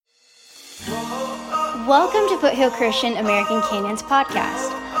Welcome to Foothill Christian American Canaan's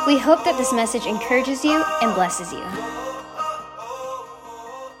podcast. We hope that this message encourages you and blesses you.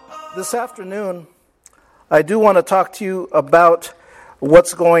 This afternoon, I do want to talk to you about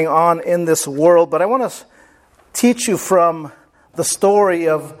what's going on in this world, but I want to teach you from the story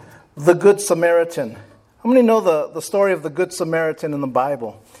of the Good Samaritan. How many know the story of the Good Samaritan in the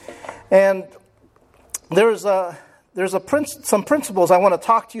Bible? And there's some principles I want to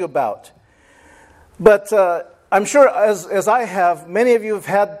talk to you about. But I'm sure as I have, many of you have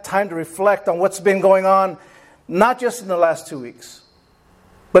had time to reflect on what's been going on, not just in the last 2 weeks,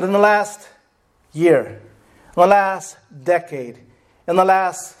 but in the last year, in the last decade, in the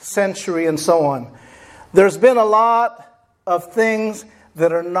last century, and so on. There's been a lot of things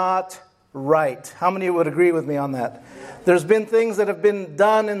that are not right. How many would agree with me on that? There's been things that have been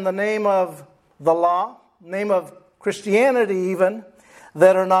done in the name of the law, name of Christianity even,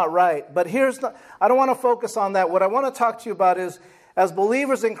 that are not right. But I don't want to focus on that. What I want to talk to you about is, as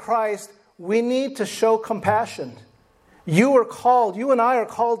believers in Christ, we need to show compassion. You and I are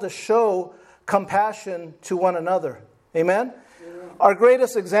called to show compassion to one another. Amen? Yeah. Our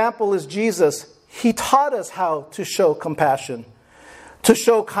greatest example is Jesus. He taught us how to show compassion, to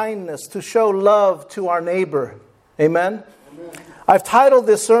show kindness, to show love to our neighbor. Amen? Amen. I've titled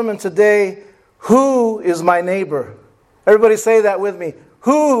this sermon today, Who is My Neighbor? Everybody say that with me.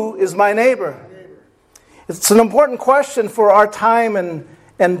 Who is my neighbor? It's an important question for our time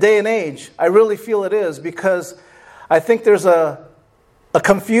and day and age. I really feel it is, because I think there's a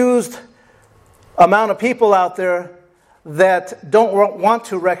confused amount of people out there that don't want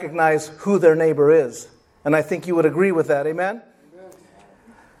to recognize who their neighbor is. And I think you would agree with that. Amen? Amen.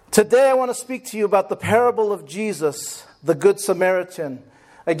 Today I want to speak to you about the parable of Jesus, the Good Samaritan.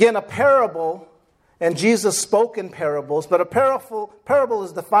 Again, a parable. And Jesus spoke in parables, but a parable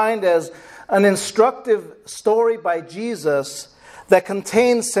is defined as an instructive story by Jesus that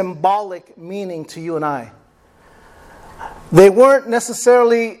contains symbolic meaning to you and I. They weren't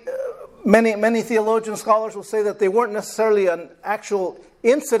necessarily, many theologian scholars will say that they weren't necessarily an actual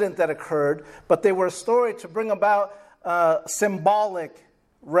incident that occurred, but they were a story to bring about symbolic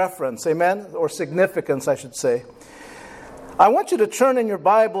reference, amen? Or significance, I should say. I want you to turn in your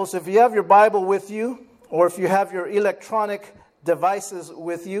Bibles, if you have your Bible with you, or if you have your electronic devices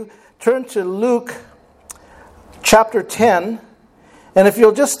with you, turn to Luke chapter 10. And if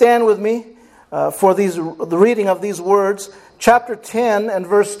you'll just stand with me for the reading of these words, chapter 10 and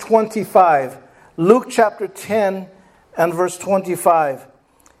verse 25. Luke chapter 10 and verse 25.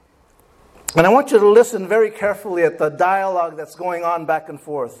 And I want you to listen very carefully at the dialogue that's going on back and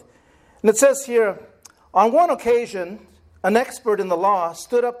forth. And it says here, on one occasion, an expert in the law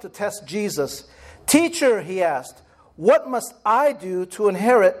stood up to test Jesus. "Teacher," he asked, "what must I do to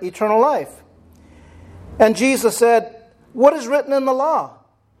inherit eternal life?" And Jesus said, "What is written in the law?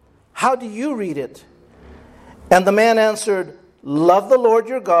 How do you read it?" And the man answered, "Love the Lord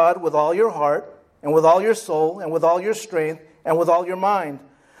your God with all your heart, and with all your soul, and with all your strength, and with all your mind.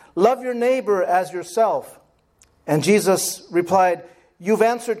 Love your neighbor as yourself." And Jesus replied, "You've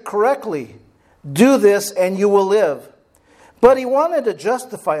answered correctly. Do this and you will live." But he wanted to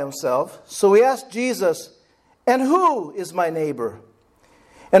justify himself, so he asked Jesus, "And who is my neighbor?"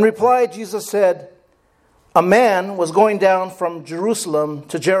 In reply, Jesus said, "A man was going down from Jerusalem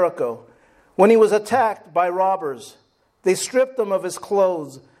to Jericho when he was attacked by robbers. They stripped him of his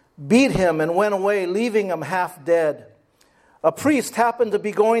clothes, beat him, and went away, leaving him half dead. A priest happened to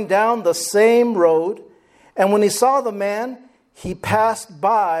be going down the same road, and when he saw the man, he passed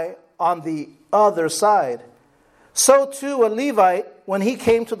by on the other side. So too a Levite, when he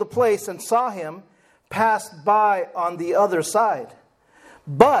came to the place and saw him, passed by on the other side.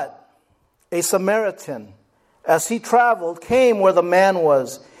 But a Samaritan, as he traveled, came where the man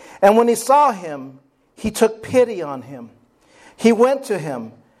was. And when he saw him, he took pity on him. He went to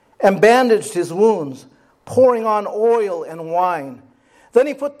him and bandaged his wounds, pouring on oil and wine. Then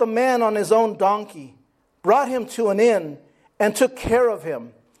he put the man on his own donkey, brought him to an inn, and took care of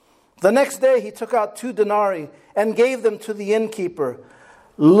him. The next day he took out 2 denarii and gave them to the innkeeper.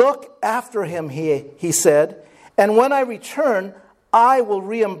 "Look after him," he said, "and when I return, I will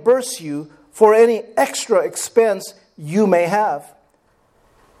reimburse you for any extra expense you may have."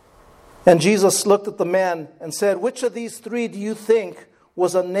 And Jesus looked at the man and said, "Which of these 3 do you think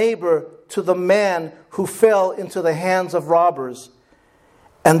was a neighbor to the man who fell into the hands of robbers?"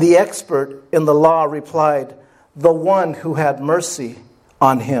 And the expert in the law replied, "The one who had mercy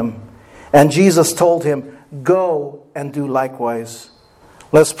on him." And Jesus told him, "Go and do likewise."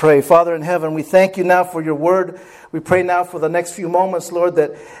 Let's pray. Father in heaven, we thank you now for your word. We pray now for the next few moments, Lord,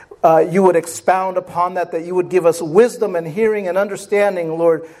 that you would expound upon that you would give us wisdom and hearing and understanding,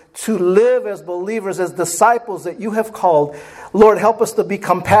 Lord, to live as believers, as disciples that you have called. Lord, help us to be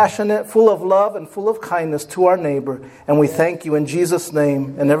compassionate, full of love, and full of kindness to our neighbor. And we thank you in Jesus'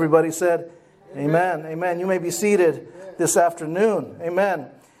 name. And everybody said, Amen. Amen. You may be seated this afternoon. Amen.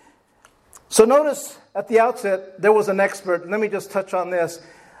 So notice at the outset, there was an expert. Let me just touch on this.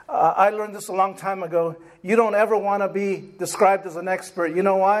 I learned this a long time ago. You don't ever want to be described as an expert. You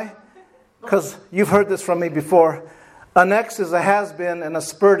know why? Because you've heard this from me before. An X is a has-been and a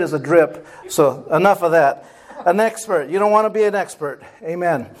spurt is a drip. So enough of that. An expert. You don't want to be an expert.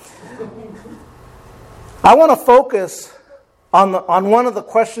 Amen. I want to focus on one of the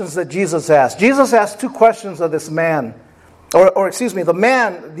questions that Jesus asked. Jesus asked two questions of this man. The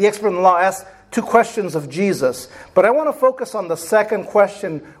man, the expert in the law, asked two questions of Jesus. But I want to focus on the second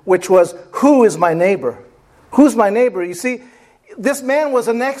question, which was, who is my neighbor? Who's my neighbor? You see, this man was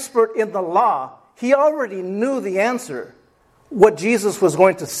an expert in the law. He already knew the answer, what Jesus was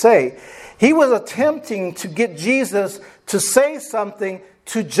going to say. He was attempting to get Jesus to say something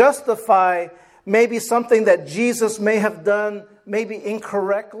to justify maybe something that Jesus may have done, maybe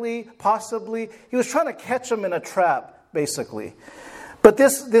incorrectly, possibly. He was trying to catch him in a trap, basically. But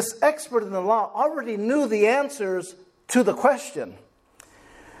this expert in the law already knew the answers to the question.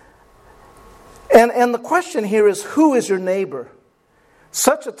 And the question here is, who is your neighbor?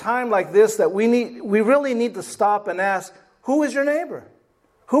 Such a time like this that we really need to stop and ask, who is your neighbor?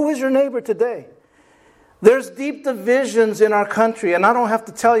 Who is your neighbor today? There's deep divisions in our country, and I don't have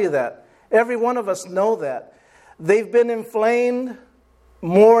to tell you that. Every one of us know that. They've been inflamed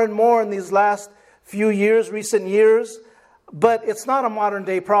more and more in these last few years, recent years, but it's not a modern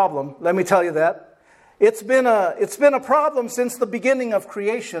day problem, let me tell you that. It's been a problem since the beginning of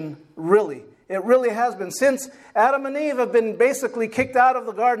creation, really. It really has been. Since Adam and Eve have been basically kicked out of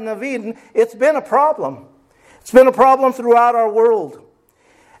the Garden of Eden, it's been a problem. It's been a problem throughout our world.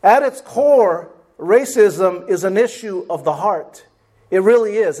 At its core, racism is an issue of the heart. It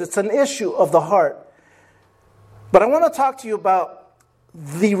really is. It's an issue of the heart. But I want to talk to you about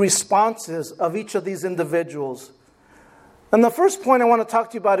the responses of each of these individuals. And the first point I want to talk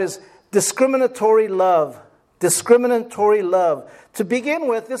to you about is discriminatory love. Discriminatory love. To begin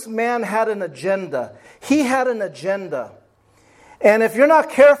with, this man had an agenda. He had an agenda. And if you're not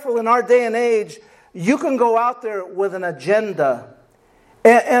careful in our day and age, you can go out there with an agenda.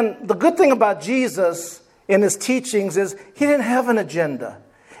 And the good thing about Jesus in his teachings is he didn't have an agenda.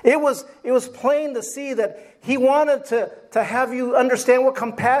 It was plain to see that he wanted to have you understand what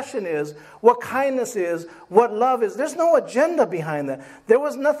compassion is, what kindness is, what love is. There's no agenda behind that. There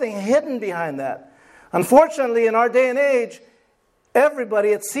was nothing hidden behind that. Unfortunately, in our day and age, everybody,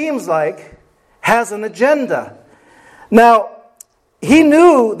 it seems like, has an agenda. Now,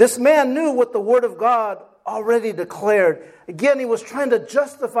 this man knew what the Word of God already declared. Again, he was trying to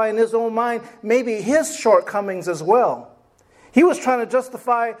justify in his own mind maybe his shortcomings as well. He was trying to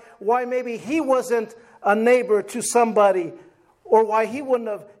justify why maybe he wasn't a neighbor to somebody or why he wouldn't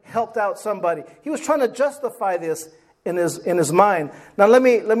have helped out somebody. He was trying to justify this in his mind. Now let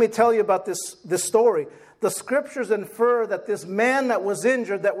me tell you about this story. The scriptures infer that this man that was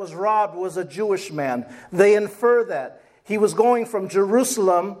injured, that was robbed, was a Jewish man. They infer that. He was going from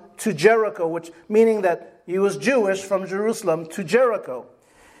Jerusalem to Jericho, which meaning that he was Jewish from Jerusalem to Jericho.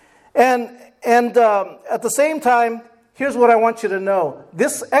 And at the same time, here's what I want you to know.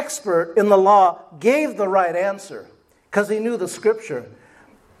 This expert in the law gave the right answer because he knew the scripture.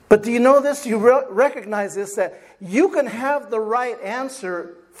 But do you know this? You recognize this, that you can have the right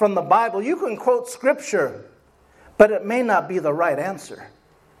answer from the Bible. You can quote scripture, but it may not be the right answer.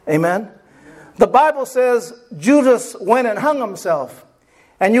 Amen? The Bible says Judas went and hung himself.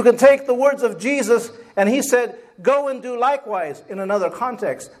 And you can take the words of Jesus and he said, go and do likewise in another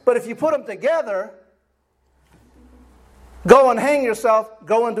context. But if you put them together, go and hang yourself,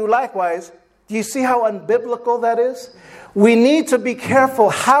 go and do likewise. Do you see how unbiblical that is? We need to be careful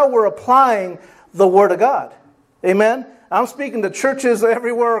how we're applying the Word of God. Amen? I'm speaking to churches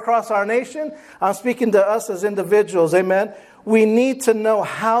everywhere across our nation. I'm speaking to us as individuals. Amen? We need to know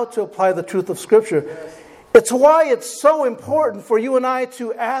how to apply the truth of Scripture. It's why it's so important for you and I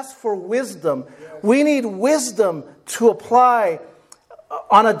to ask for wisdom. We need wisdom to apply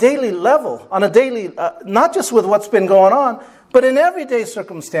on a daily level, not just with what's been going on, but in everyday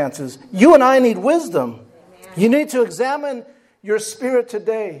circumstances. You and I need wisdom. You need to examine your spirit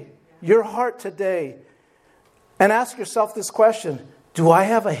today, your heart today, and ask yourself this question: do I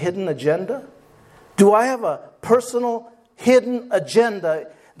have a hidden agenda? Do I have a personal hidden agenda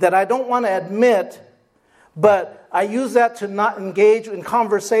that I don't want to admit, but I use that to not engage in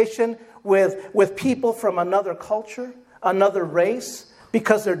conversation with people from another culture, another race,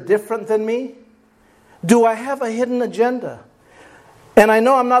 because they're different than me? Do I have a hidden agenda? And I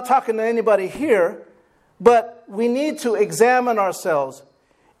know I'm not talking to anybody here, but we need to examine ourselves.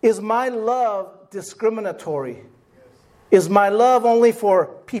 Is my love discriminatory? Is my love only for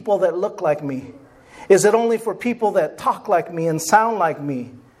people that look like me? Is it only for people that talk like me and sound like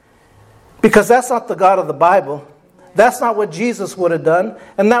me? Because that's not the God of the Bible. That's not what Jesus would have done,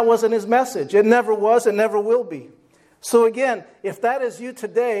 and that wasn't his message. It never was, it never will be. So again, if that is you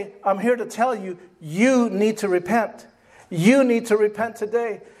today, I'm here to tell you, you need to repent. You need to repent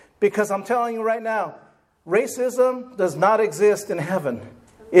today, because I'm telling you right now, racism does not exist in heaven.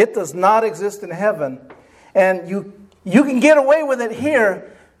 It does not exist in heaven. And you can get away with it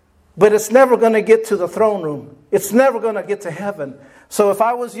here, but it's never going to get to the throne room. It's never going to get to heaven. So if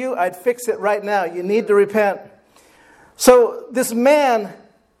I was you, I'd fix it right now. You need to repent. So this man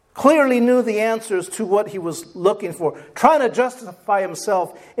clearly knew the answers to what he was looking for, trying to justify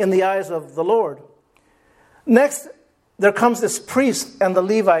himself in the eyes of the Lord. Next, there comes this priest and the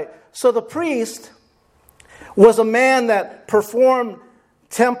Levite. So the priest was a man that performed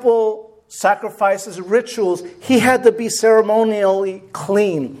temple sacrifices, rituals. He had to be ceremonially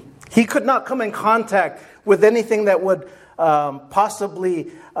clean. He could not come in contact with anything that would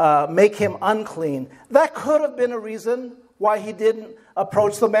possibly make him unclean. That could have been a reason why he didn't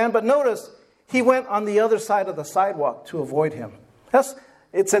approach the man. But notice, he went on the other side of the sidewalk to avoid him.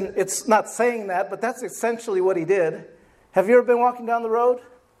 It's not saying that, but that's essentially what he did. Have you ever been walking down the road?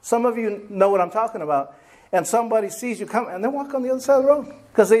 Some of you know what I'm talking about. And somebody sees you coming, and they walk on the other side of the road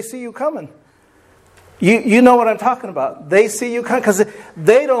because they see you coming. You know what I'm talking about. They see you coming because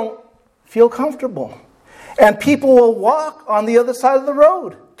they don't feel comfortable. And people will walk on the other side of the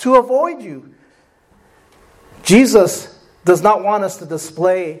road to avoid you. Jesus does not want us to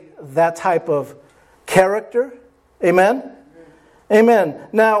display that type of character. Amen? Amen.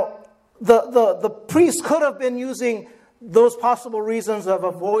 Now, the priest could have been using those possible reasons of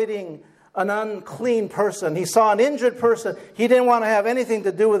avoiding an unclean person. He saw an injured person. He didn't want to have anything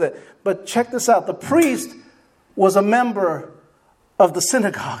to do with it. But check this out. The priest was a member of the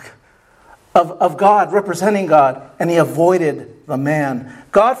synagogue of God, representing God, and he avoided the man.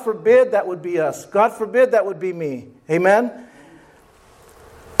 God forbid that would be us. God forbid that would be me. Amen?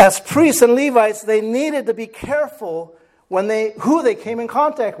 As priests and Levites, they needed to be careful who they came in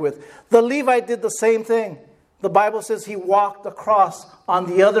contact with. The Levite did the same thing. The Bible says he walked across on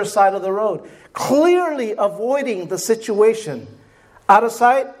the other side of the road, clearly avoiding the situation. Out of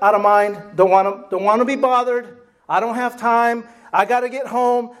sight, out of mind, don't want to be bothered. I don't have time. I got to get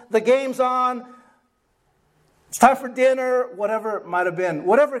home. The game's on. It's time for dinner, whatever it might have been.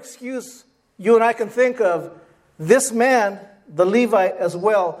 Whatever excuse you and I can think of, this man, the Levite as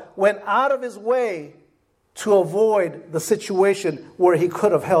well, went out of his way to avoid the situation where he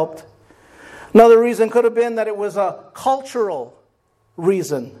could have helped. Another reason could have been that it was a cultural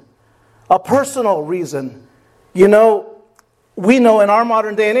reason, a personal reason. You know, we know in our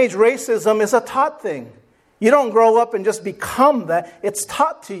modern day and age, racism is a taught thing. You don't grow up and just become that. It's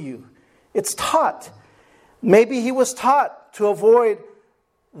taught to you. It's taught. Maybe he was taught to avoid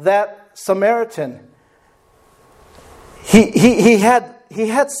that Samaritan. He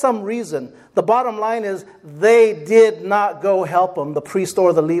had some reason. The bottom line is they did not go help him, the priest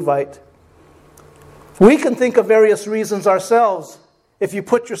or the Levite. We can think of various reasons ourselves, if you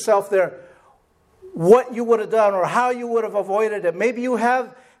put yourself there, what you would have done or how you would have avoided it. Maybe you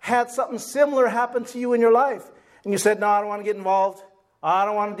have had something similar happen to you in your life. And you said, no, I don't want to get involved. I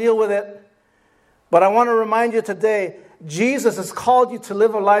don't want to deal with it. But I want to remind you today, Jesus has called you to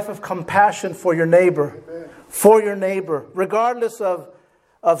live a life of compassion for your neighbor. Amen. For your neighbor. Regardless of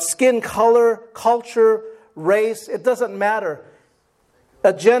skin color, culture, race, it doesn't matter.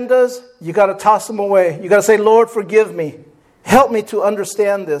 Agendas, you got to toss them away. You got to say, Lord, forgive me. Help me to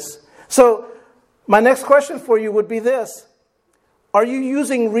understand this. So my next question for you would be this. Are you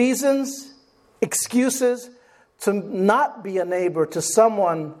using reasons, excuses to not be a neighbor to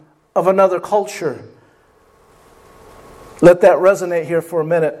someone of another culture? Let that resonate here for a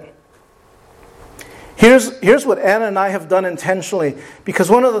minute. Here's what Anna and I have done intentionally.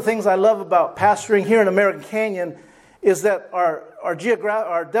 Because one of the things I love about pastoring here in American Canyon is that our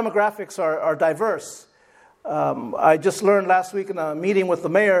demographics are diverse. I just learned last week in a meeting with the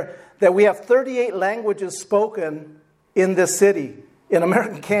mayor that we have 38 languages spoken in this city, in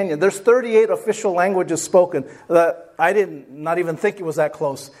American Canyon. There's 38 official languages spoken. That I did not even think it was that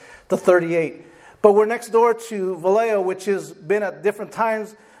close to 38. But we're next door to Vallejo, which has been at different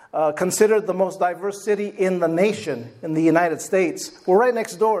times considered the most diverse city in the nation, in the United States. We're right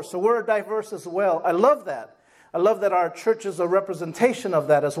next door, so we're diverse as well. I love that. I love that our church is a representation of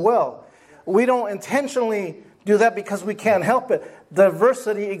that as well. We don't intentionally do that because we can't help it.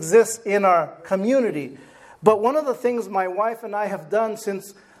 Diversity exists in our community. But one of the things my wife and I have done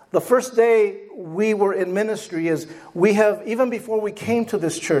since the first day we were in ministry is we have, even before we came to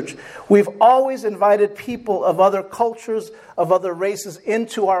this church, we've always invited people of other cultures, of other races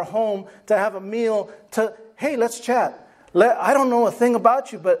into our home to have a meal, hey, let's chat. I don't know a thing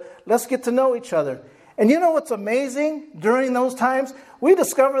about you, but let's get to know each other. And you know what's amazing? During those times, we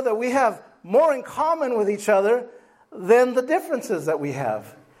discover that we have more in common with each other than the differences that we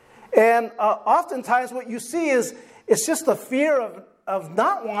have. And oftentimes what you see is it's just the fear of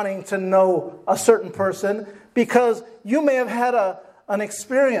not wanting to know a certain person because you may have had an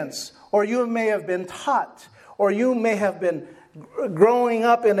experience, or you may have been taught, or you may have been growing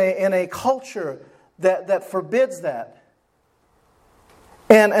up in a culture that forbids that.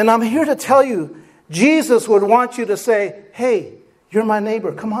 And I'm here to tell you, Jesus would want you to say, hey, you're my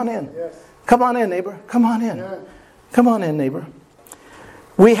neighbor. Come on in. Yes. Come on in, neighbor. Come on in. Yeah. Come on in, neighbor.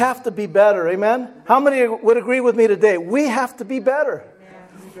 We have to be better. Amen? How many would agree with me today? We have to be better.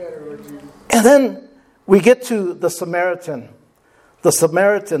 And then we get to the Samaritan.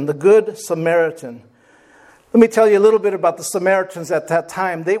 The Good Samaritan. Let me tell you a little bit about the Samaritans at that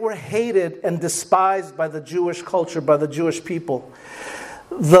time. They were hated and despised by the Jewish culture, by the Jewish people.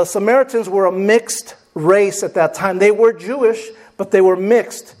 The Samaritans were a mixed race at that time. They were Jewish, but they were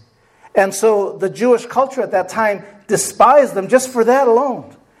mixed. And so the Jewish culture at that time despised them just for that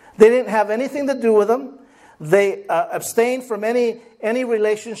alone. They didn't have anything to do with them. They abstained from any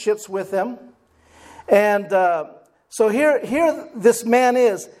relationships with them. And so here this man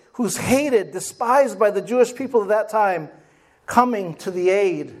is, who's hated, despised by the Jewish people of that time, coming to the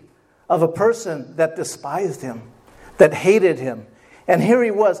aid of a person that despised him, that hated him. And here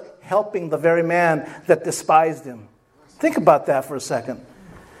he was, helping the very man that despised him. Think about that for a second.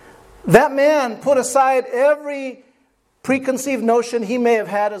 That man put aside every preconceived notion he may have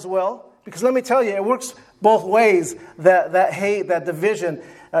had as well. Because let me tell you, it works both ways, that hate, that division.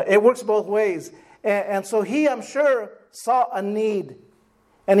 It works both ways. And so he, I'm sure, saw a need.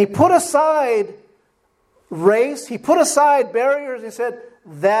 And he put aside race, he put aside barriers, he said,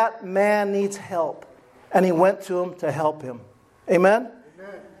 that man needs help. And he went to him to help him. Amen?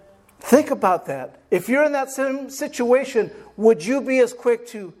 Amen? Think about that. If you're in that same situation, would you be as quick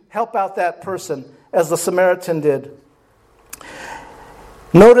to help out that person as the Samaritan did?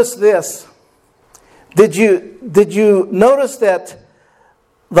 Notice this. Did you notice that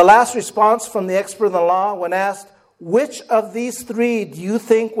the last response from the expert in the law when asked, which of these three do you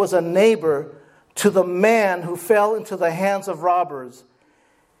think was a neighbor to the man who fell into the hands of robbers?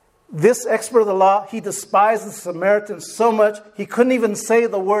 This expert of the law, he despised the Samaritan so much, he couldn't even say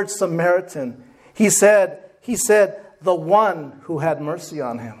the word Samaritan. He said, the one who had mercy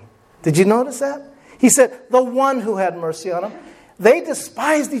on him. Did you notice that? He said, the one who had mercy on him. They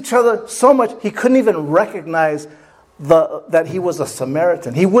despised each other so much, he couldn't even recognize that he was a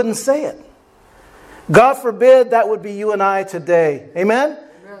Samaritan. He wouldn't say it. God forbid that would be you and I today. Amen?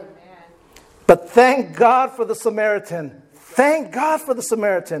 Amen. But thank God for the Samaritan. Thank God for the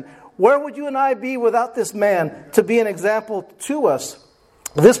Samaritan. Where would you and I be without this man to be an example to us?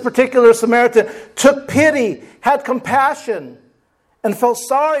 This particular Samaritan took pity, had compassion, and felt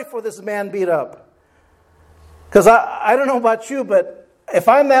sorry for this man beat up. Because I don't know about you, but if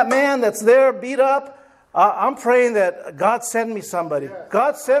I'm that man that's there beat up, I'm praying that God send me somebody.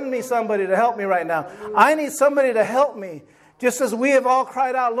 God send me somebody to help me right now. I need somebody to help me. Just as we have all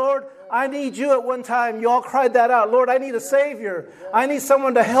cried out, Lord, I need you at one time. You all cried that out. Lord, I need a Savior. I need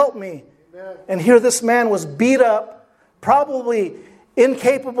someone to help me. And here this man was beat up, probably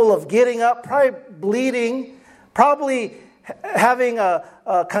incapable of getting up, probably bleeding, probably having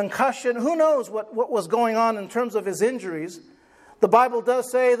a concussion. Who knows what was going on in terms of his injuries. The Bible does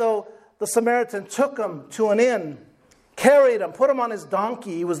say, though, the Samaritan took him to an inn, carried him, put him on his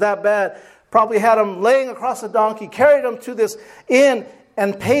donkey. He was that bad. Probably had him laying across a donkey, carried him to this inn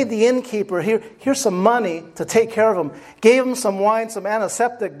and paid the innkeeper, here's some money to take care of him. Gave him some wine, some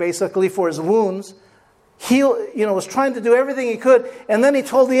antiseptic basically for his wounds. He was trying to do everything he could. And then he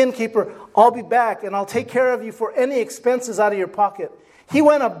told the innkeeper, I'll be back and I'll take care of you for any expenses out of your pocket. He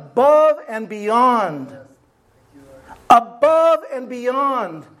went above and beyond. Above and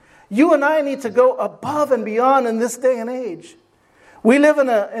beyond. You and I need to go above and beyond in this day and age. We live in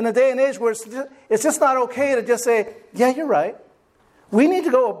a day and age where it's just not okay to just say, yeah, you're right. We need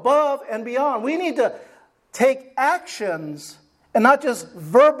to go above and beyond. We need to take actions and not just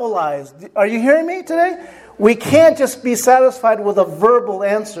verbalize. Are you hearing me today? We can't just be satisfied with a verbal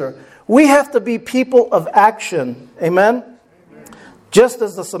answer. We have to be people of action. Amen? Just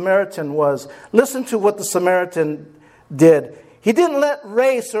as the Samaritan was. Listen to what the Samaritan did. He didn't let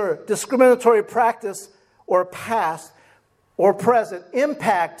race or discriminatory practice or past or present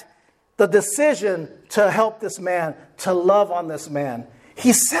impact the decision to help this man, to love on this man.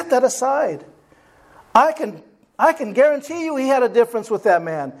 He set that aside. I can guarantee you he had a difference with that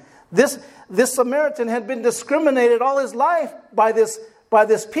man. This Samaritan had been discriminated all his life by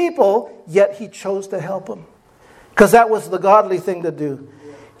this people, yet he chose to help him. Because that was the godly thing to do.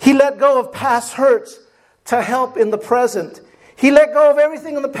 He let go of past hurts to help in the present. He let go of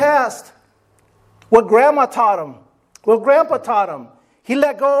everything in the past. What grandma taught him, what grandpa taught him, he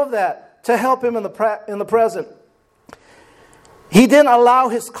let go of that to help him in the present. He didn't allow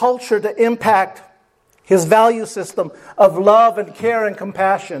his culture to impact his value system of love and care and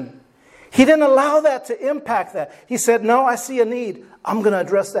compassion. He didn't allow that to impact that. He said, no, I see a need. I'm going to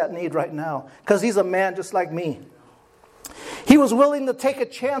address that need right now because he's a man just like me. He was willing to take a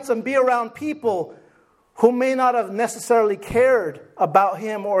chance and be around people who may not have necessarily cared about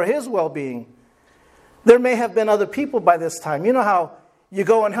him or his well-being. There may have been other people by this time. You know how you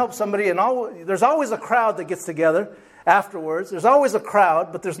go and help somebody and there's always a crowd that gets together afterwards. There's always a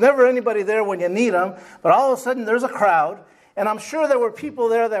crowd, but there's never anybody there when you need them. But all of a sudden there's a crowd. And I'm sure there were people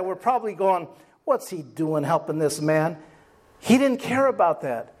there that were probably going, what's he doing helping this man? He didn't care about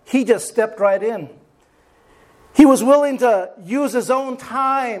that. He just stepped right in. He was willing to use his own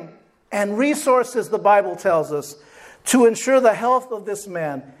time and resources, the Bible tells us, to ensure the health of this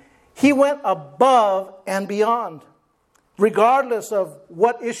man. He went above and beyond, regardless of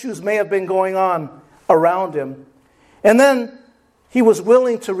what issues may have been going on around him. And then he was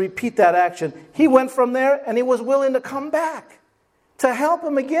willing to repeat that action. He went from there and he was willing to come back to help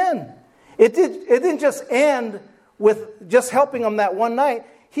him again. It didn't just end with just helping him that one night.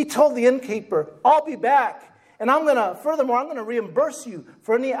 He told the innkeeper, I'll be back. And furthermore, I'm going to reimburse you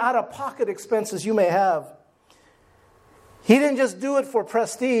for any out-of-pocket expenses you may have. He didn't just do it for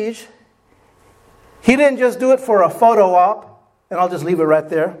prestige. He didn't just do it for a photo op. And I'll just leave it right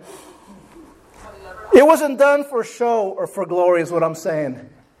there. It wasn't done for show or for glory is what I'm saying.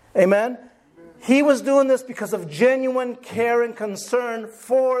 Amen? He was doing this because of genuine care and concern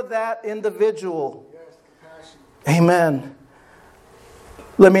for that individual. Amen.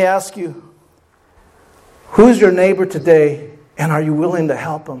 Let me ask you, who's your neighbor today, and are you willing to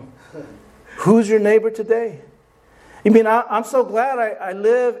help him? Who's your neighbor today? I mean, I'm so glad I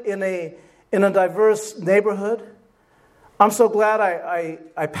live in a diverse neighborhood. I'm so glad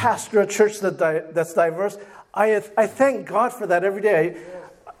I pastor a church that's diverse. I thank God for that every day.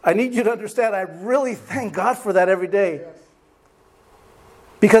 I need you to understand, I really thank God for that every day.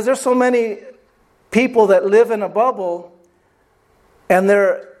 Because there's so many people that live in a bubble, and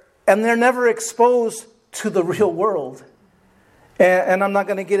they're never exposed to the real world. And I'm not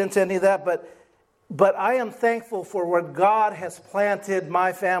going to get into any of that, but I am thankful for where God has planted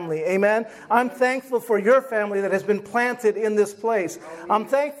my family. Amen? I'm thankful for your family that has been planted in this place. I'm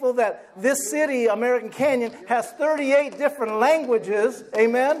thankful that this city, American Canyon, has 38 different languages.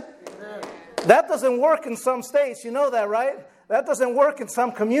 Amen? That doesn't work in some states. You know that, right? That doesn't work in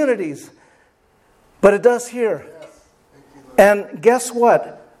some communities. But it does here. And guess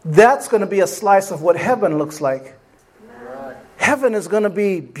what? That's going to be a slice of what heaven looks like. Heaven is going to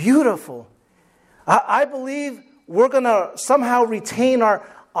be beautiful. I believe we're going to somehow retain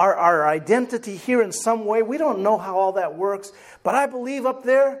our identity here in some way. We don't know how all that works. But I believe up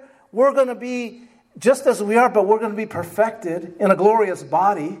there, we're going to be just as we are, but we're going to be perfected in a glorious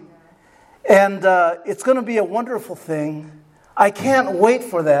body. And it's going to be a wonderful thing. I can't wait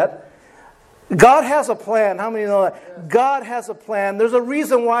for that. God has a plan. How many know that? God has a plan. There's a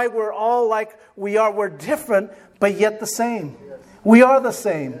reason why we're all like we are. We're different, but yet the same. We are the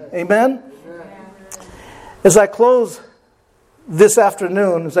same. Amen? As I close this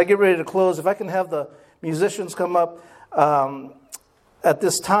afternoon, as I get ready to close, if I can have the musicians come up at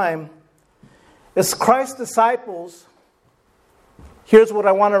this time. As Christ's disciples, here's what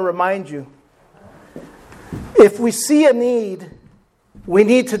I want to remind you. If we see a need, we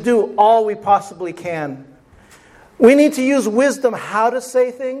need to do all we possibly can. We need to use wisdom how to say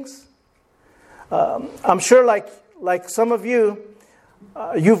things. I'm sure like some of you,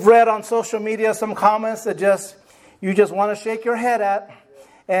 you've read on social media some comments that you just want to shake your head at.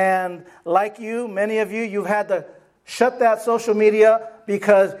 And like you, many of you, you've had to shut that social media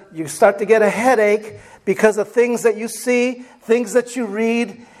because you start to get a headache because of things that you see, things that you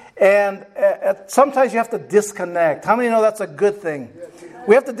read, and sometimes you have to disconnect. How many know that's a good thing?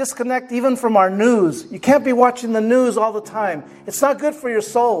 We have to disconnect even from our news. You can't be watching the news all the time. It's not good for your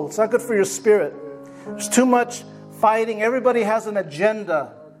soul. It's not good for your spirit. There's too much fighting. Everybody has an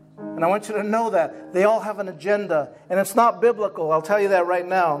agenda. And I want you to know that. They all have an agenda. And it's not biblical. I'll tell you that right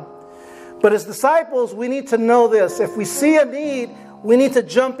now. But as disciples, we need to know this. If we see a need, we need to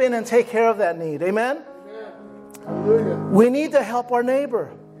jump in and take care of that need. Amen? Amen. We need to help our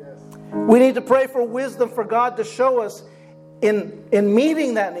neighbor. Yes. We need to pray for wisdom for God to show us in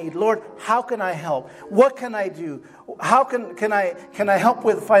meeting that need. Lord, how can I help? What can I do? How can I help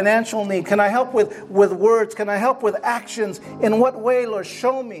with financial need? Can I help with words? Can I help with actions? In what way, Lord?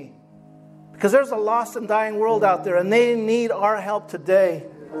 Show me. Because there's a lost and dying world out there, and they need our help today.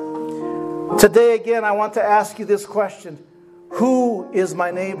 Today, again, I want to ask you this question. Who is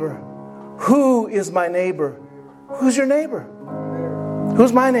my neighbor? Who is my neighbor? Who's your neighbor?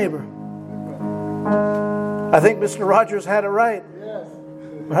 Who's my neighbor? I think Mr. Rogers had it right. Yes.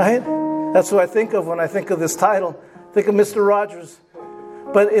 Right? That's who I think of when I think of this title. Think of Mr. Rogers.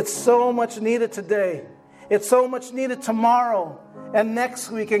 But it's so much needed today. It's so much needed tomorrow and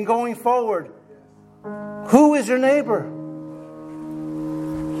next week and going forward. Who is your neighbor?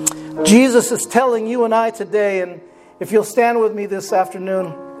 Jesus is telling you and I today, and if you'll stand with me this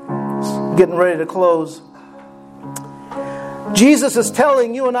afternoon, getting ready to close. Jesus is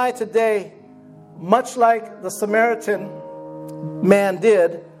telling you and I today, much like the Samaritan man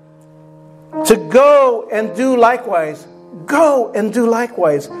did, to go and do likewise. Go and do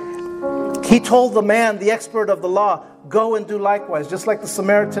likewise. He told the man, the expert of the law, go and do likewise, just like the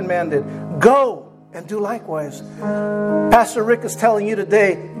Samaritan man did. Go and do likewise. Pastor Rick is telling you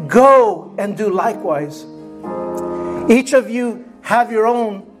today, go and do likewise. Each of you have your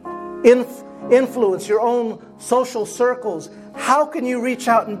own influence, your own social circles. How can you reach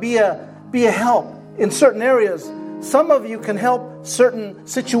out and be a help in certain areas? Some of you can help certain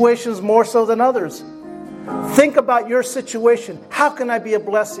situations more so than others. Think about your situation. How can I be a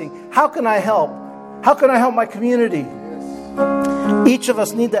blessing? How can I help? How can I help my community? Each of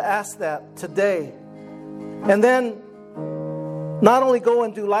us need to ask that today. And then not only go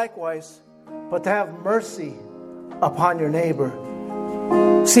and do likewise, but to have mercy upon your neighbor.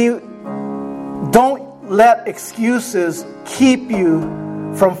 See, don't let excuses keep you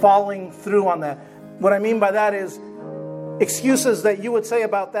from following through on that. What I mean by that is excuses that you would say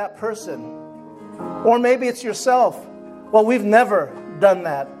about that person. Or maybe it's yourself. Well, we've never done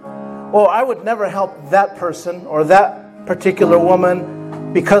that. Or I would never help that person or that particular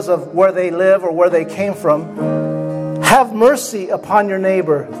woman because of where they live or where they came from. Have mercy upon your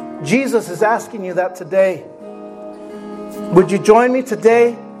neighbor. Jesus is asking you that today. Would you join me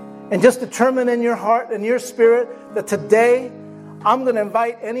today and just determine in your heart and your spirit that today I'm going to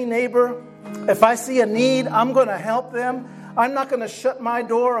invite any neighbor. If I see a need, I'm going to help them. I'm not going to shut my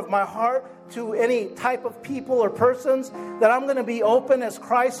door of my heart to any type of people or persons, that I'm going to be open as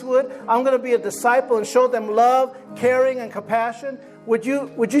Christ would. I'm going to be a disciple and show them love, caring, and compassion. Would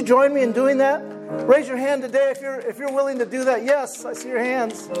you join me in doing that? Raise your hand today if you're willing to do that. Yes, I see your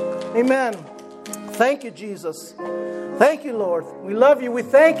hands. Amen. Thank you, Jesus. Thank you, Lord. We love you. We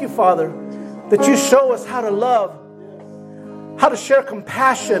thank you, Father, that you show us how to love, how to share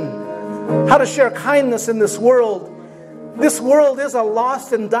compassion, how to share kindness in this world. This world is a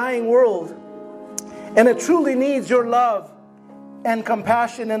lost and dying world. And it truly needs your love and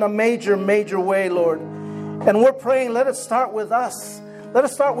compassion in a major, major way, Lord. And we're praying, let it start with us. Let it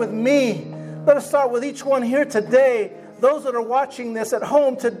start with me. Let it start with each one here today. Those that are watching this at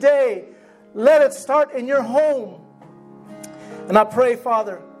home today, let it start in your home. And I pray,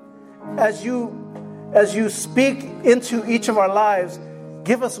 Father, as you speak into each of our lives,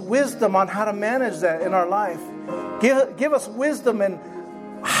 give us wisdom on how to manage that in our life. Give us wisdom in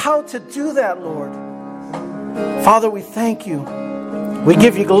how to do that, Lord. Father, we thank you. We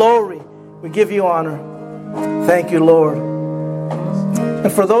give you glory. We give you honor. Thank you, Lord.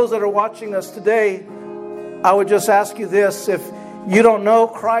 And for those that are watching us today, I would just ask you this. If you don't know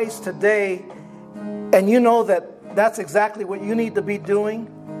Christ today, and you know that that's exactly what you need to be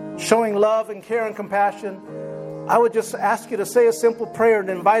doing, showing love and care and compassion, I would just ask you to say a simple prayer and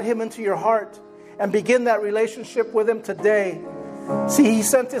invite Him into your heart and begin that relationship with Him today. See, He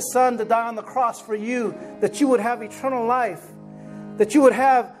sent His Son to die on the cross for you, that you would have eternal life, that you would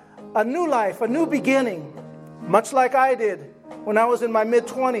have a new life, a new beginning, much like I did when I was in my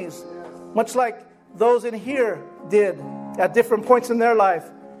mid-20s, much like those in here did at different points in their life.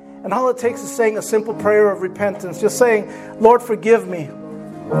 And all it takes is saying a simple prayer of repentance, just saying, Lord, forgive me.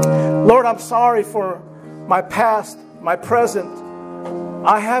 Lord, I'm sorry for my past, my present.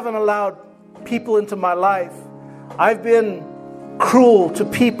 I haven't allowed people into my life. I've been cruel to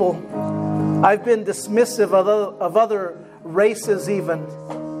people. I've been dismissive of other races even.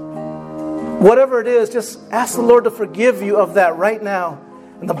 Whatever it is, just ask the Lord to forgive you of that right now.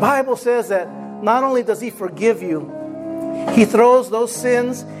 And the Bible says that not only does He forgive you, He throws those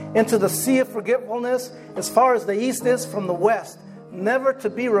sins into the sea of forgetfulness as far as the east is from the west, never to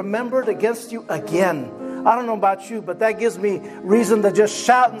be remembered against you again. I don't know about you, but that gives me reason to just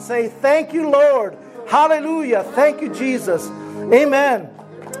shout and say, thank you, Lord. Hallelujah. Thank you, Jesus. Amen.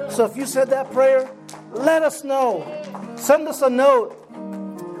 So if you said that prayer, let us know. Send us a note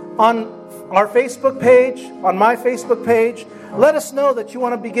on our Facebook page, on my Facebook page. Let us know that you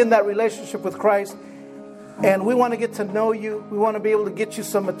want to begin that relationship with Christ. And we want to get to know you. We want to be able to get you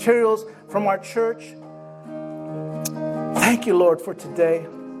some materials from our church. Thank you, Lord, for today.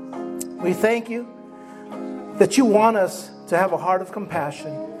 We thank you that you want us to have a heart of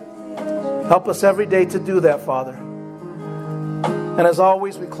compassion. Help us every day to do that, Father. And as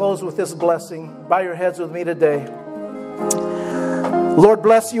always, we close with this blessing. Bow your heads with me today. Lord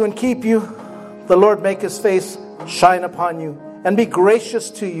bless you and keep you. The Lord make His face shine upon you and be gracious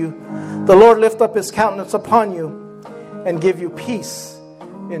to you. The Lord lift up His countenance upon you and give you peace.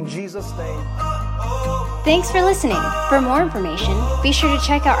 In Jesus' name. Thanks for listening. For more information, be sure to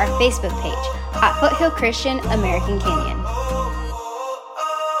check out our Facebook page at Foothill Christian American Canyon.